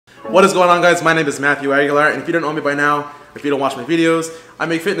What is going on, guys? My name is Matthew Aguilar, and if you don't know me by now, if you don't watch my videos, I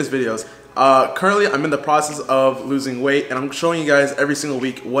make fitness videos. Currently, I'm in the process of losing weight, and I'm showing you guys every single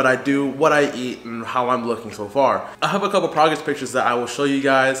week what I do, what I eat, and how I'm looking so far. I have a couple progress pictures that I will show you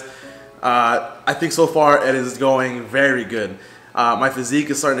guys. I think so far it is going very good. My physique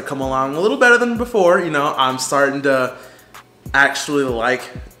is starting to come along a little better than before. You know, I'm starting to actually like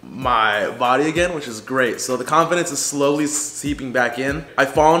my body again, which is great. So the confidence is slowly seeping back in.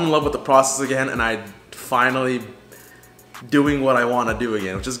 I've fallen in love with the process again, and I'm finally doing what I want to do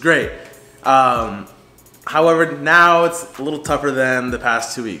again, which is great. However, now it's a little tougher than the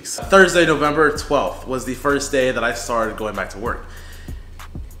past 2 weeks. Thursday, November 12th was the first day that I started going back to work.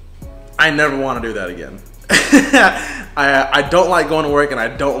 I never want to do that again. I don't like going to work, and I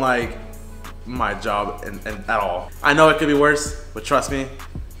don't like my job at all. I know it could be worse, but trust me,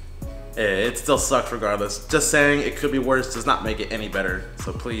 it still sucks regardless. Just saying it could be worse does not make it any better,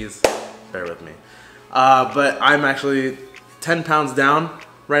 so please bear with me. But I'm actually 10 pounds down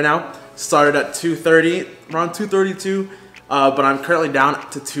right now. Started at 230, around 232, but I'm currently down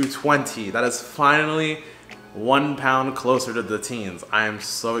to 220. That is finally 1 pound closer to the teens. I am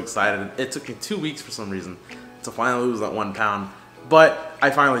so excited. It took me 2 weeks for some reason to finally lose that 1 pound, but I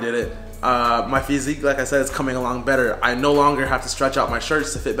finally did it. My physique, like I said, is coming along better. I no longer have to stretch out my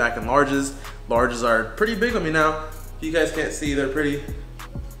shirts to fit back in larges. Larges are pretty big on me now. If you guys can't see, they're pretty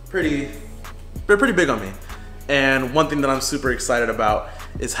big on me. And one thing that I'm super excited about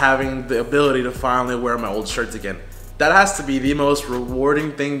is having the ability to finally wear my old shirts again. That has to be the most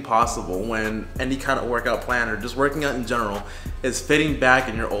rewarding thing possible when any kind of workout plan or just working out in general is fitting back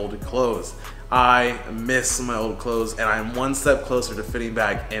in your old clothes. I miss my old clothes, and I'm one step closer to fitting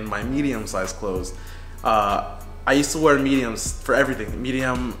back in my medium-sized clothes. I used to wear mediums for everything.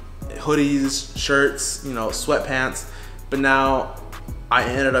 Medium hoodies, shirts, you know, sweatpants, but now I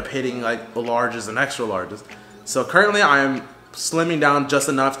ended up hitting like the larges and extra larges. So currently I am slimming down just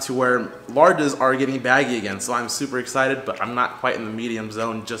enough to where larges are getting baggy again, so I'm super excited, but I'm not quite in the medium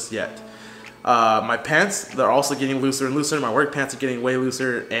zone just yet. My pants, they're also getting looser and looser. My work pants are getting way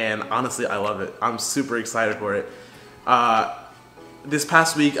looser, and honestly, I love it. I'm super excited for it. This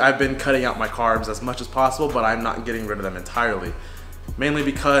past week, I've been cutting out my carbs as much as possible, but I'm not getting rid of them entirely. Mainly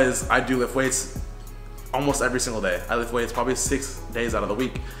because I do lift weights almost every single day. I lift weights probably 6 days out of the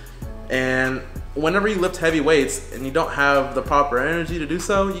week. And whenever you lift heavy weights and you don't have the proper energy to do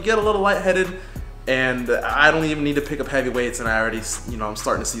so, you get a little lightheaded. And I don't even need to pick up heavy weights, and I already, you know, I'm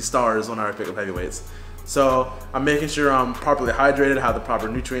starting to see stars when I pick up heavy weights. So I'm making sure I'm properly hydrated, have the proper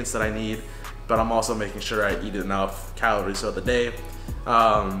nutrients that I need, but I'm also making sure I eat enough calories throughout the day.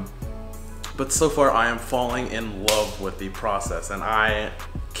 But so far I am falling in love with the process, and I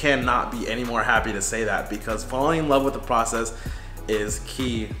cannot be any more happy to say that, because falling in love with the process is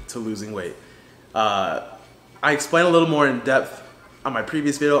key to losing weight. I explain a little more in depth on my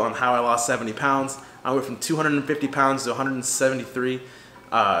previous video on how I lost 70 pounds. I went from 250 pounds to 173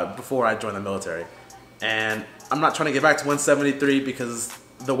 before I joined the military. And I'm not trying to get back to 173 because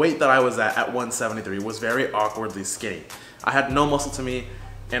the weight that I was at 173 was very awkwardly skinny. I had no muscle to me,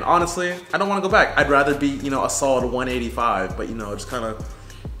 and honestly, I don't want to go back. I'd rather be, you know, a solid 185, but you know, just kind of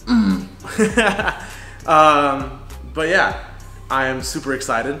but yeah, I am super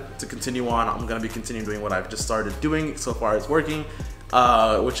excited to continue on. I'm gonna be continuing doing what I've just started doing. So far it's working,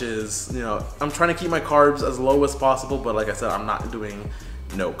 which is, you know, I'm trying to keep my carbs as low as possible, but like I said, I'm not doing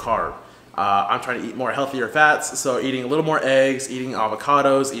no carb. I'm trying to eat more healthier fats, so eating a little more eggs, eating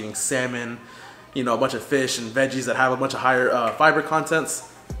avocados, eating salmon, you know, a bunch of fish and veggies that have a bunch of higher fiber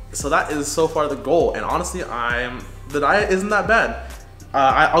contents. So that is so far the goal, and honestly, the diet isn't that bad.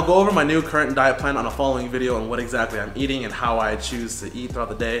 I'll go over my new current diet plan on a following video on what exactly I'm eating and how I choose to eat throughout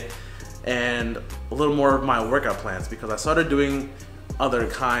the day, and a little more of my workout plans, because I started doing other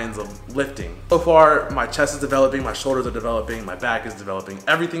kinds of lifting. So far, my chest is developing, my shoulders are developing, my back is developing.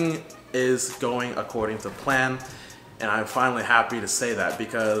 Everything is going according to plan, and I'm finally happy to say that,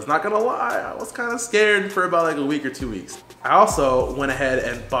 because not gonna lie, I was kind of scared for about like a week or 2 weeks. I also went ahead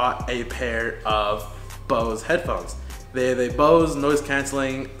and bought a pair of Bose headphones. They Bose noise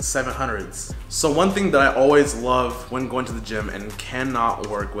canceling 700s. So one thing that I always love when going to the gym and cannot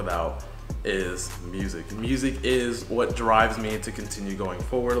work without is music. Music is what drives me to continue going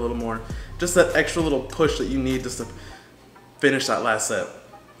forward a little more. Just that extra little push that you need just to finish that last set.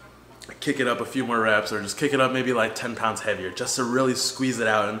 Kick it up a few more reps, or just kick it up maybe like 10 pounds heavier, just to really squeeze it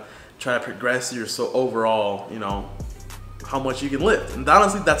out and try to progress your overall, you know, how much you can lift. And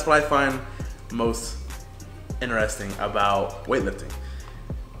honestly, that's what I find most interesting about weightlifting.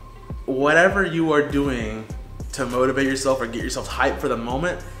 Whatever you are doing to motivate yourself or get yourself hyped for the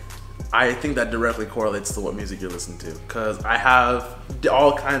moment, I think that directly correlates to what music you're listening to, because I have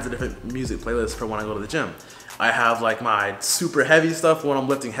all kinds of different music playlists for when I go to the gym. I have like my super heavy stuff when I'm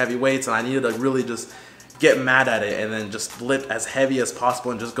lifting heavy weights and I need to really just get mad at it and then just lift as heavy as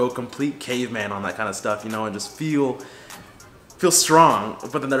possible and just go complete caveman on that kind of stuff, you know, and just feel strong.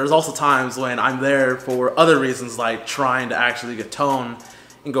 But then there's also times when I'm there for other reasons, like trying to actually get tone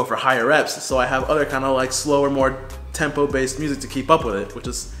and go for higher reps. So I have other kind of like slower, more tempo-based music to keep up with it, which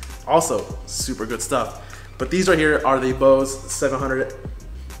is also super good stuff. But these right here are the Bose 700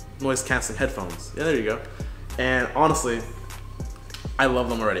 noise canceling headphones. Yeah, there you go. And honestly, I love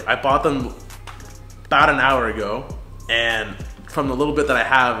them already. I bought them about an hour ago, and from the little bit that I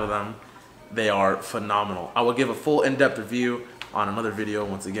have of them, they are phenomenal. I will give a full in-depth review on another video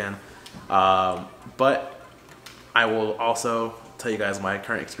once again, but I will also tell you guys my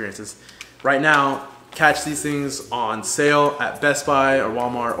current experiences. Right now, catch these things on sale at Best Buy or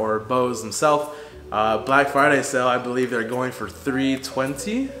Walmart or Bose themselves. Black Friday sale, I believe they're going for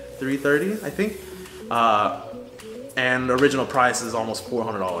 $320, $330, I think. And the original price is almost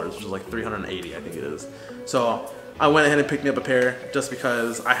 $400, which is like $380, I think it is. So I went ahead and picked me up a pair just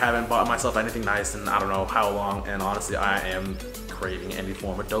because I haven't bought myself anything nice in I don't know how long, and honestly I am craving any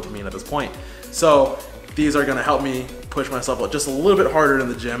form of dopamine at this point. So these are gonna help me push myself just a little bit harder in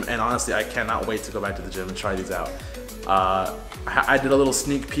the gym, and honestly I cannot wait to go back to the gym and try these out. I did a little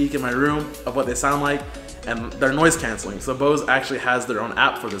sneak peek in my room of what they sound like, and they're noise canceling. So Bose actually has their own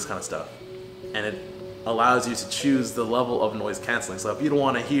app for this kind of stuff, and it allows you to choose the level of noise canceling. So if you don't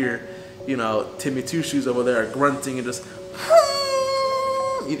want to hear, you know, Timmy Two Shoes over there grunting and just,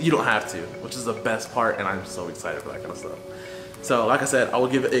 you don't have to, which is the best part, and I'm so excited for that kind of stuff. So like I said, I will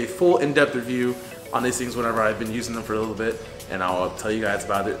give a full in-depth review on these things whenever I've been using them for a little bit, and I'll tell you guys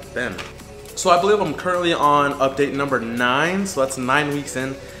about it then. So I believe I'm currently on update number 9, so that's 9 weeks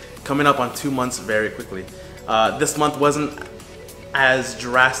in, coming up on 2 months very quickly. This month wasn't as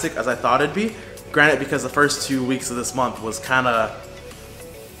drastic as I thought it'd be. Granted, because the first 2 weeks of this month was kind of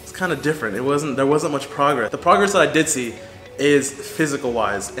different. There wasn't much progress. The progress that I did see is physical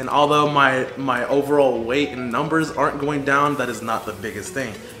wise, and although my overall weight and numbers aren't going down, that is not the biggest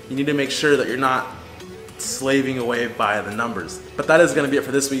thing. You need to make sure that you're not slaving away by the numbers. But that is going to be it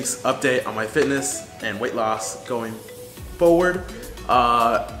for this week's update on my fitness and weight loss going forward.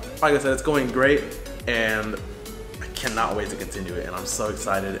 Like I said, it's going great, and cannot wait to continue it, and I'm so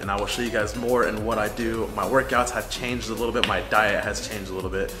excited, and I will show you guys more in what I do. My workouts have changed a little bit, my diet has changed a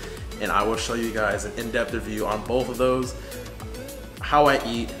little bit, and I will show you guys an in-depth review on both of those, how I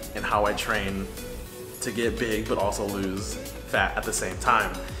eat and how I train to get big but also lose fat at the same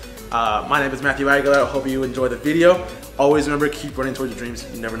time. My name is Matthew Aguilar. I hope you enjoyed the video. Always remember, keep running towards your dreams.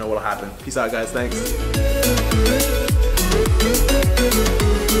 You never know what'll happen. Peace out, guys. Thanks.